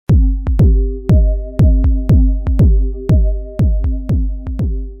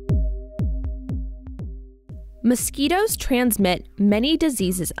Mosquitoes transmit many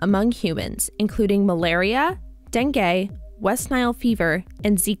diseases among humans, including malaria, dengue, West Nile fever,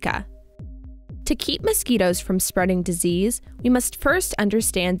 and Zika. To keep mosquitoes from spreading disease, we must first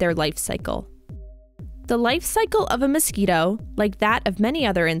understand their life cycle. The life cycle of a mosquito, like that of many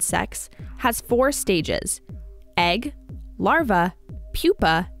other insects, has 4 stages: egg, larva,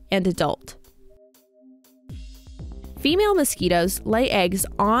 pupa, and adult. Female mosquitoes lay eggs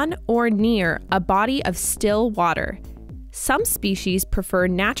on or near a body of still water. Some species prefer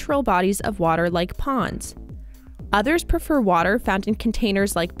natural bodies of water like ponds. Others prefer water found in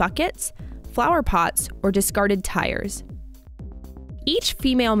containers like buckets, flower pots, or discarded tires. Each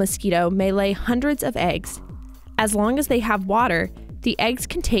female mosquito may lay hundreds of eggs. As long as they have water, the eggs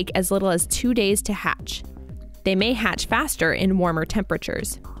can take as little as 2 days to hatch. They may hatch faster in warmer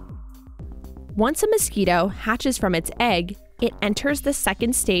temperatures. Once a mosquito hatches from its egg, it enters the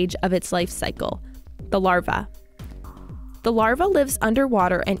second stage of its life cycle, the larva. The larva lives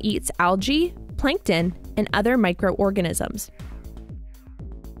underwater and eats algae, plankton, and other microorganisms.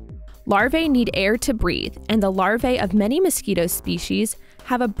 Larvae need air to breathe, and the larvae of many mosquito species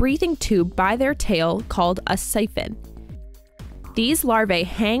have a breathing tube by their tail called a siphon. These larvae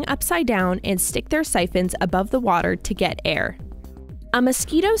hang upside down and stick their siphons above the water to get air. A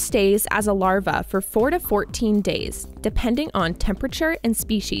mosquito stays as a larva for 4 to 14 days, depending on temperature and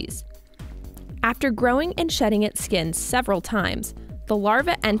species. After growing and shedding its skin several times, the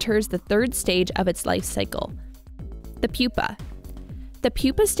larva enters the third stage of its life cycle, the pupa. The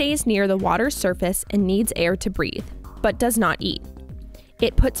pupa stays near the water's surface and needs air to breathe, but does not eat.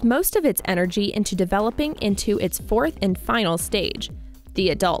 It puts most of its energy into developing into its 4th and final stage,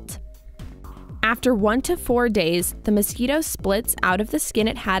 the adult. After 1 to 4 days, the mosquito splits out of the skin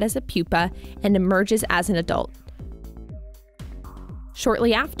it had as a pupa and emerges as an adult.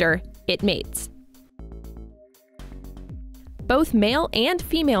 Shortly after, it mates. Both male and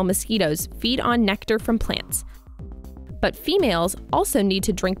female mosquitoes feed on nectar from plants, but females also need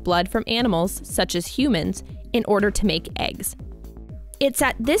to drink blood from animals, such as humans, in order to make eggs. It's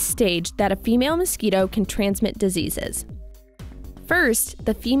at this stage that a female mosquito can transmit diseases. First,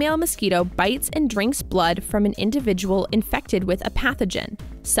 the female mosquito bites and drinks blood from an individual infected with a pathogen,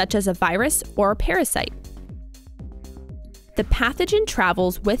 such as a virus or a parasite. The pathogen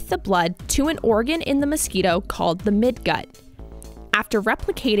travels with the blood to an organ in the mosquito called the midgut. After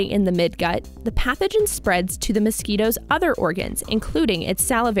replicating in the midgut, the pathogen spreads to the mosquito's other organs, including its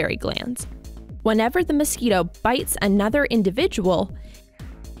salivary glands. Whenever the mosquito bites another individual,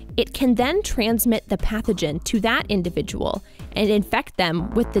 it can then transmit the pathogen to that individual and infect them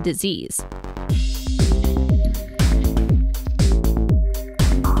with the disease.